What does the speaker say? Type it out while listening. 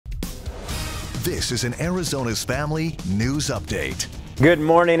This is an Arizona's Family News Update. Good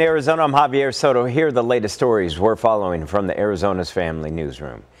morning, Arizona. I'm Javier Soto. Here are the latest stories we're following from the Arizona's Family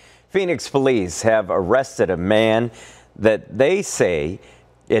Newsroom. Phoenix police have arrested a man that they say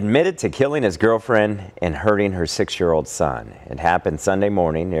admitted to killing his girlfriend and hurting her 6-year-old son. It happened Sunday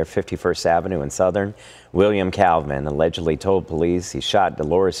morning near 51st Avenue in Southern. William Calvin allegedly told police he shot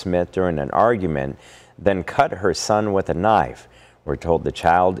Dolores Smith during an argument, then cut her son with a knife. We're told the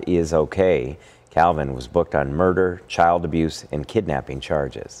child is okay. Calvin was booked on murder, child abuse, and kidnapping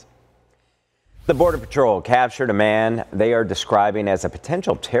charges. The Border Patrol captured a man they are describing as a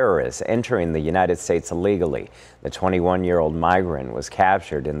potential terrorist entering the United States illegally. The 21-year-old migrant was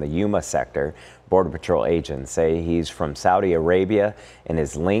captured in the Yuma sector. Border Patrol agents say he's from Saudi Arabia and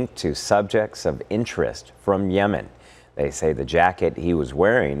is linked to subjects of interest from Yemen. They say the jacket he was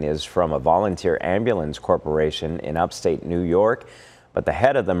wearing is from a volunteer ambulance corporation in upstate New York, but the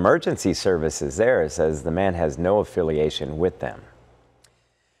head of the emergency services there says the man has no affiliation with them.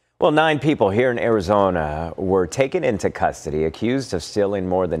 Well, 9 people here in Arizona were taken into custody accused of stealing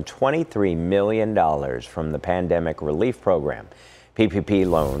more than $23 million from the pandemic relief program. PPP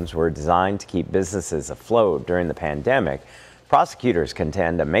loans were designed to keep businesses afloat during the pandemic. Prosecutors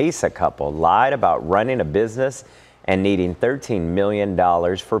contend a Mesa couple lied about running a business and needing $13 million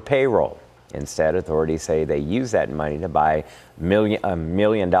for payroll. Instead, authorities say they used that money to buy $1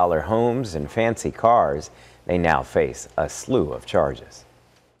 million homes and fancy cars. They now face a slew of charges.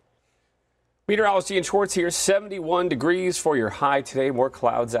 Meteorologist Ian Schwartz here. 71 degrees for your high today. More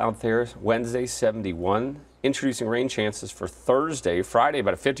clouds out there. Wednesday, 71. Introducing rain chances for Thursday. Friday,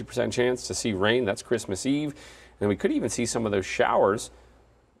 about a 50% chance to see rain. That's Christmas Eve. And we could even see some of those showers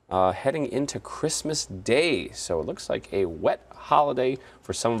heading into Christmas Day. So it looks like a wet holiday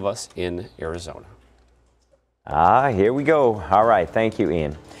for some of us in Arizona. Here we go. All right. Thank you,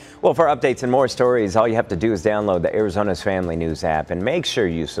 Ian. Well, for updates and more stories, all you have to do is download the Arizona's Family News app and make sure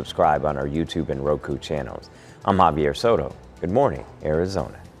you subscribe on our YouTube and Roku channels. I'm Javier Soto. Good morning,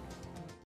 Arizona.